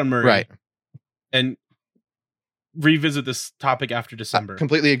chill out on Murray, right? And revisit this topic after December. I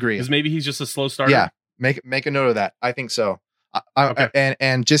completely agree. Because maybe he's just a slow starter. Yeah, make a note of that. I think so. Okay.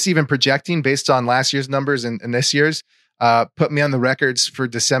 And just even projecting based on last year's numbers and this year's, put me on the records for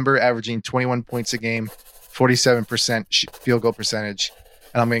December, averaging 21 points a game, 47% field goal percentage,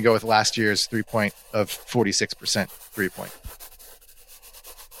 and I'm going to go with last year's 3-point of 46% 3-point.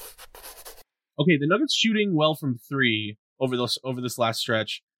 Okay, the Nuggets shooting well from 3 over this last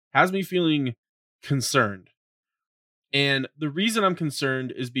stretch has me feeling concerned. And the reason I'm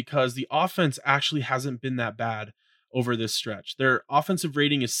concerned is because the offense actually hasn't been that bad over this stretch. Their offensive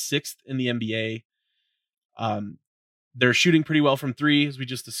rating is 6th in the NBA. They're shooting pretty well from 3, as we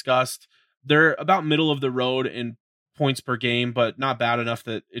just discussed. They're about middle of the road in points per game, but not bad enough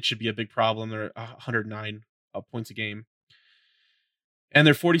that it should be a big problem. They're 109 points a game. And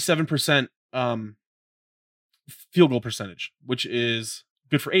they're 47% field goal percentage, which is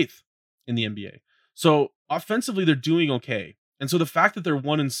good for 8th in the NBA. So offensively, they're doing okay. And so the fact that they're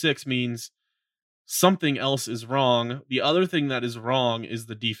 1-6 means something else is wrong. The other thing that is wrong is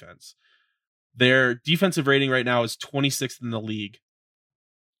the defense. Their defensive rating right now is 26th in the league.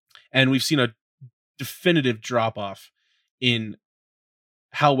 And we've seen a definitive drop off in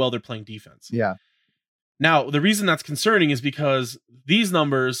how well they're playing defense. Yeah. Now, the reason that's concerning is because these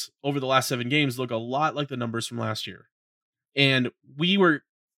numbers over the last 7 games look a lot like the numbers from last year. And we were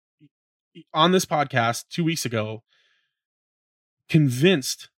on this podcast 2 weeks ago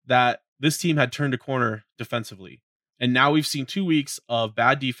convinced that this team had turned a corner defensively. And now we've seen 2 weeks of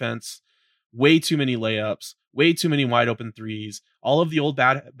bad defense, way too many layups, way too many wide open threes. All of the old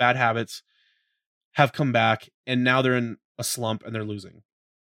bad habits have come back, and now they're in a slump and they're losing.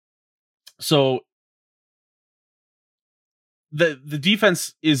 So the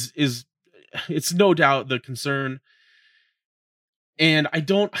defense is it's no doubt the concern. And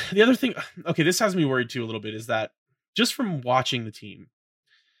the other thing, okay, this has me worried too a little bit, is that just from watching the team,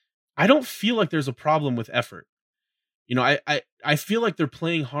 I don't feel like there's a problem with effort. You know, I feel like they're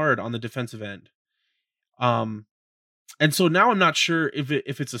playing hard on the defensive end. And so now I'm not sure if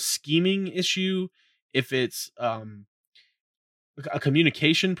it's a scheming issue, if it's a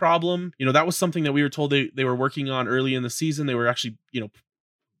communication problem. You know, that was something that we were told they were working on early in the season. They were actually,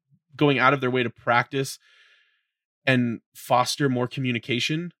 going out of their way to practice and foster more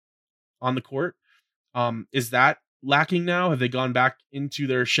communication on the court. Is that lacking now? Have they gone back into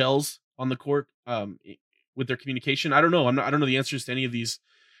their shells on the court with their communication? I don't know. I don't know the answers to any of these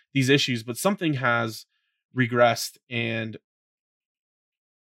issues, but something has regressed, and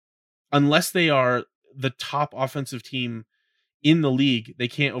unless they are the top offensive team in the league, they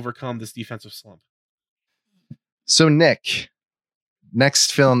can't overcome this defensive slump. So Nick,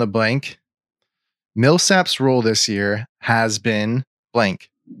 next fill in the blank. Millsap's role this year has been blank.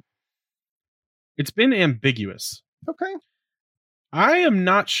 It's been ambiguous. Okay. I am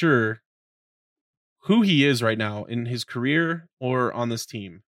not sure who he is right now in his career or on this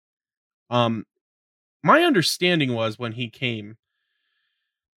team. My understanding was when he came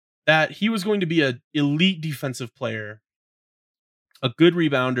that he was going to be an elite defensive player, a good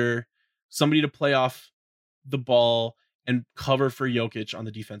rebounder, somebody to play off the ball and cover for Jokic on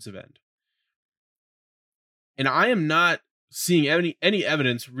the defensive end. And I am not seeing any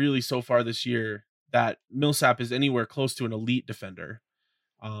evidence really so far this year that Millsap is anywhere close to an elite defender.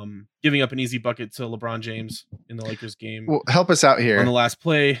 Giving up an easy bucket to LeBron James in the Lakers game. Well, help us out here. On the last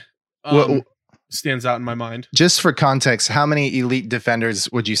play stands out in my mind. Just for context, how many elite defenders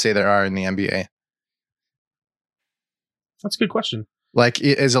would you say there are in the NBA? That's a good question. Like,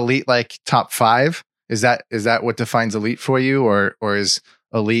 is elite like top 5? Is that what defines elite for you, or is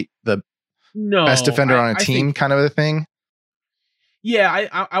elite the best defender on a team think, kind of a thing? Yeah,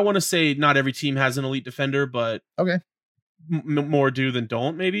 I want to say not every team has an elite defender, but okay, more do than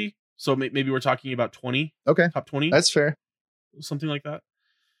don't, maybe. So maybe we're talking about 20. Okay, top 20. That's fair. Something like that.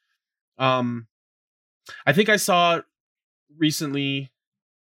 I think I saw recently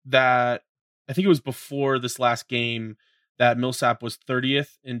that I think it was before this last game that Millsap was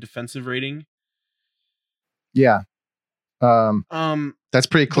 30th in defensive rating. Yeah. That's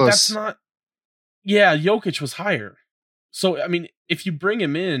pretty close. That's not. Yeah, Jokic was higher. So I mean, if you bring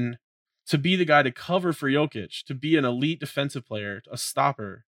him in to be the guy to cover for Jokic, to be an elite defensive player, a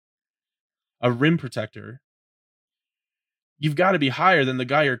stopper, a rim protector, you've got to be higher than the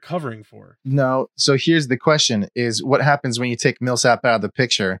guy you're covering for. No. So here's the question: is what happens when you take Millsap out of the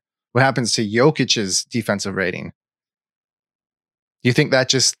picture? What happens to Jokic's defensive rating? Do you think that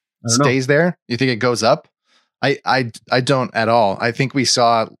just stays there? You think it goes up? I don't at all. I think we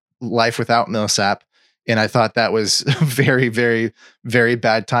saw life without Millsap, and I thought that was a very, very, very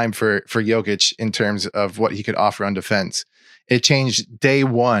bad time for Jokic in terms of what he could offer on defense. It changed day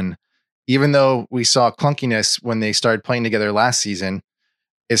one. Even though we saw clunkiness when they started playing together last season,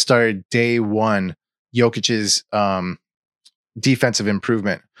 it started day one, Jokic's defensive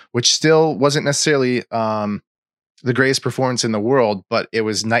improvement, which still wasn't necessarily the greatest performance in the world, but it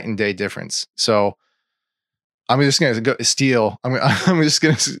was night and day difference. So I'm just going to go steal. I'm just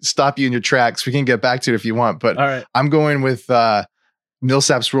going to stop you in your tracks. We can get back to it if you want, but all right. I'm going with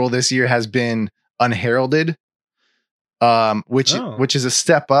Millsap's role this year has been unheralded, which is a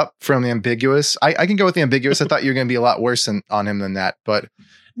step up from the ambiguous. I can go with the ambiguous. I thought you were going to be a lot worse on him than that, but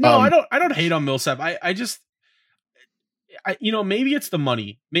no, I don't hate on Millsap. I just maybe it's the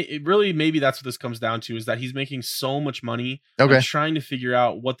money. Maybe that's what this comes down to, is that he's making so much money. Okay. I'm trying to figure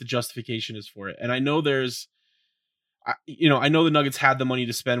out what the justification is for it. And I know I know the Nuggets had the money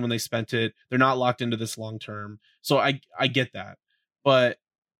to spend when they spent it. They're not locked into this long term. So I get that. But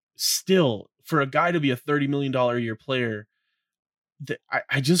still, for a guy to be a $30 million a year player,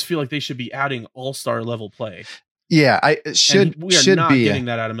 I just feel like they should be adding all-star level play. Yeah, we are not getting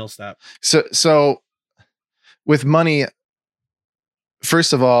that out of Millsap. So with money,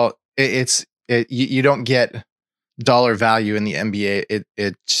 first of all, you don't get dollar value in the NBA.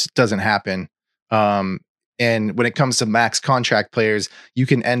 It just doesn't happen. And when it comes to max contract players, you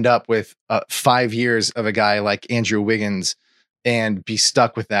can end up with 5 years of a guy like Andrew Wiggins and be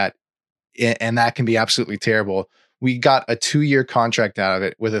stuck with that. And that can be absolutely terrible. We got a 2-year contract out of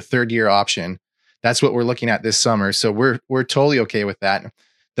it with a 3rd-year option. That's what we're looking at this summer. So we're totally okay with that.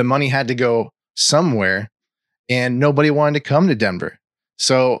 The money had to go somewhere, and nobody wanted to come to Denver.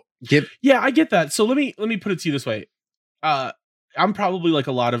 So I get that. So let me put it to you this way. I'm probably like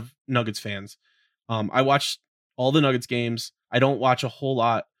a lot of Nuggets fans. I watch all the Nuggets games. I don't watch a whole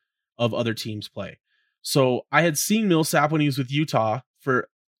lot of other teams play. So I had seen Millsap when he was with Utah for,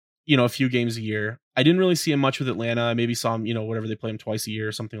 a few games a year. I didn't really see him much with Atlanta. I maybe saw him, whatever, they play him twice a year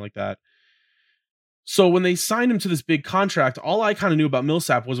or something like that. So when they signed him to this big contract, all I kind of knew about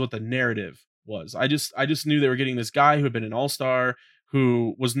Millsap was what the narrative was. I just knew they were getting this guy who had been an all-star,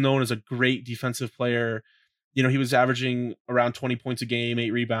 who was known as a great defensive player. He was averaging around 20 points a game,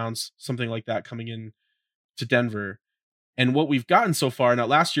 8 rebounds, something like that coming in to Denver. And what we've gotten so far, now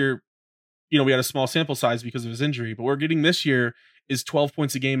last year, we had a small sample size because of his injury, but we're getting this year is 12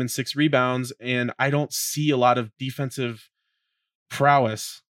 points a game and 6 rebounds. And I don't see a lot of defensive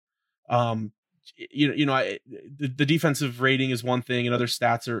prowess. The defensive rating is one thing, and other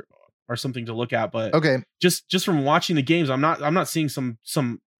stats are something to look at. But okay, just from watching the games, I'm not seeing some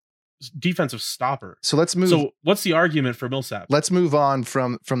defensive stopper. So let's move. So what's the argument for Millsap? Let's move on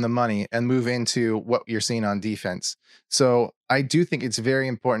from the money and move into what you're seeing on defense. So I do think it's very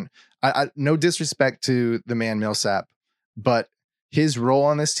important. I no disrespect to the man Millsap, but his role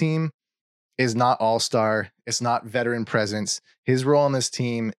on this team is not all-star. It's not veteran presence. His role on this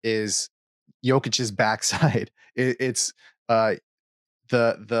team is Jokic's backside. It's the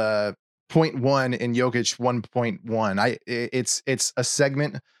 0.1 in Jokic 1.1. It's a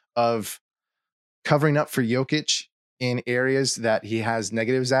segment of covering up for Jokic in areas that he has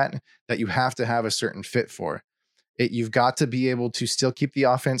negatives at, that you have to have a certain fit for. You've got to be able to still keep the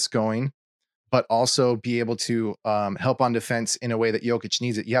offense going, but also be able to help on defense in a way that Jokic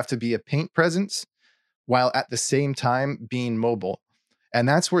needs it. You have to be a paint presence while at the same time being mobile. And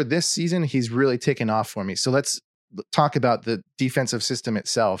that's where this season he's really taken off for me. So let's talk about the defensive system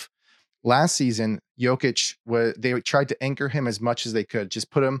itself. Last season, Jokic, they tried to anchor him as much as they could, just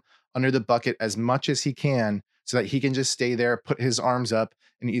put him under the bucket as much as he can so that he can just stay there, put his arms up,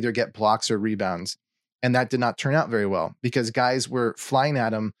 and either get blocks or rebounds. And that did not turn out very well because guys were flying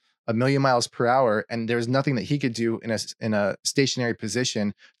at him 1,000,000 miles per hour, and there was nothing that he could do in a stationary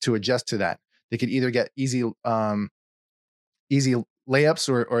position to adjust to that. They could either get easy layups,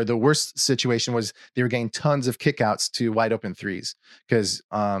 or the worst situation was they were getting tons of kickouts to wide open threes because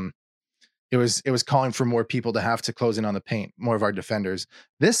it was calling for more people to have to close in on the paint, more of our defenders.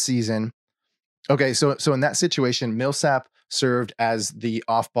 This season, okay, so in that situation, Millsap served as the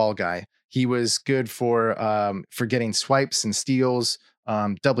off-ball guy. He was good for getting swipes and steals,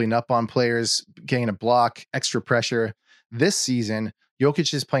 doubling up on players, getting a block, extra pressure. This season,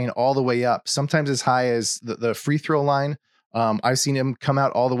 Jokic is playing all the way up, sometimes as high as the free throw line. I've seen him come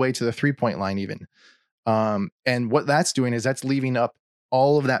out all the way to the 3-point line even. And what that's doing is that's leaving up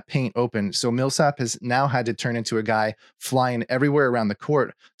all of that paint open. So Millsap has now had to turn into a guy flying everywhere around the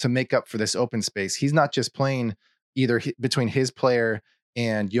court to make up for this open space. He's not just playing either between his player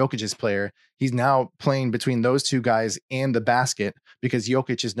and Jokic's player. He's now playing between those two guys and the basket because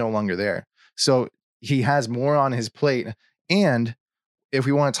Jokic is no longer there. So he has more on his plate. And if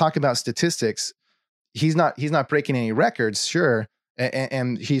we want to talk about statistics, he's not breaking any records, sure.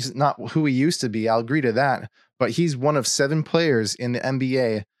 And he's not who he used to be. I'll agree to that. But he's one of 7 players in the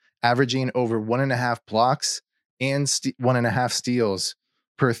NBA averaging over 1.5 blocks and 1.5 steals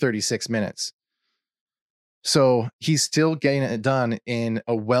per 36 minutes. So he's still getting it done in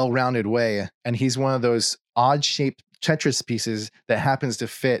a well-rounded way. And he's one of those odd-shaped Tetris pieces that happens to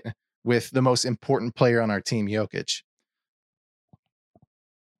fit with the most important player on our team, Jokic.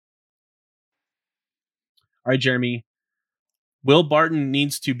 All right, Jeremy. Will Barton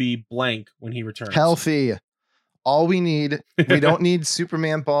needs to be blank when he returns. Healthy. All we need, we don't need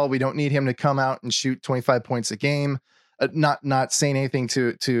Superman ball. We don't need him to come out and shoot 25 points a game. Not saying anything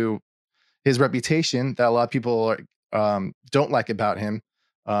to his reputation that a lot of people don't like about him,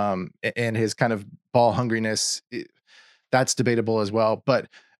 and his kind of ball hungriness. That's debatable as well. But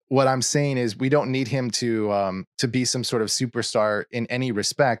what I'm saying is we don't need him to be some sort of superstar in any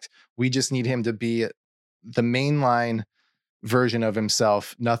respect. We just need him to be the mainline version of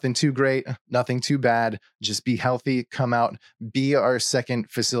himself. Nothing too great, nothing too bad. Just be healthy, come out, be our second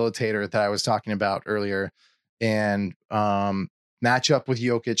facilitator that I was talking about earlier, and match up with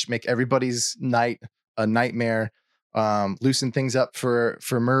Jokic, make everybody's night a nightmare, loosen things up for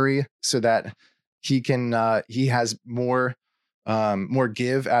Murray so that he has more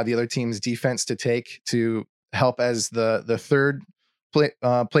give out of the other team's defense to take to help as the third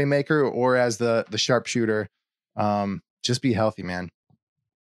playmaker or as the sharpshooter. Just be healthy, man.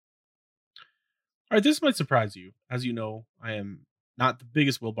 All right, this might surprise you. As you know, I am not the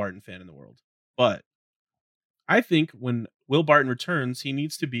biggest Will Barton fan in the world, but I think when Will Barton returns, he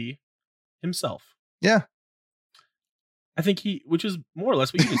needs to be himself. Yeah. I think which is more or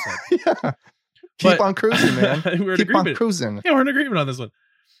less what you just said. Yeah. Keep on cruising, man. Keep on cruising. Yeah, we're in agreement on this one.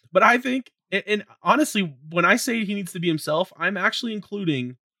 But I think, and honestly, when I say he needs to be himself, I'm actually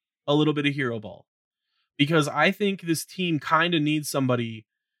including a little bit of hero ball. Because I think this team kind of needs somebody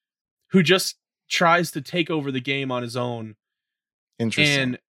who just tries to take over the game on his own. Interesting.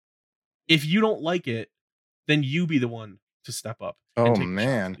 And if you don't like it, then you be the one to step up. Oh,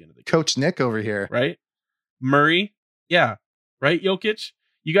 man. Coach Nick over here. Right? Murray. Yeah. Right, Jokic?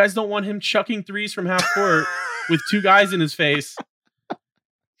 You guys don't want him chucking threes from half court with 2 guys in his face.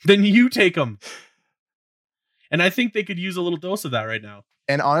 Then you take them. And I think they could use a little dose of that right now.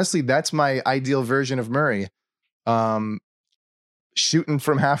 And honestly, that's my ideal version of Murray. Shooting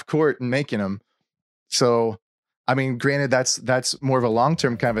from half court and making them. So, I mean, granted, that's more of a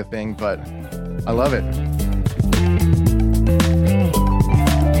long-term kind of a thing, but I love it.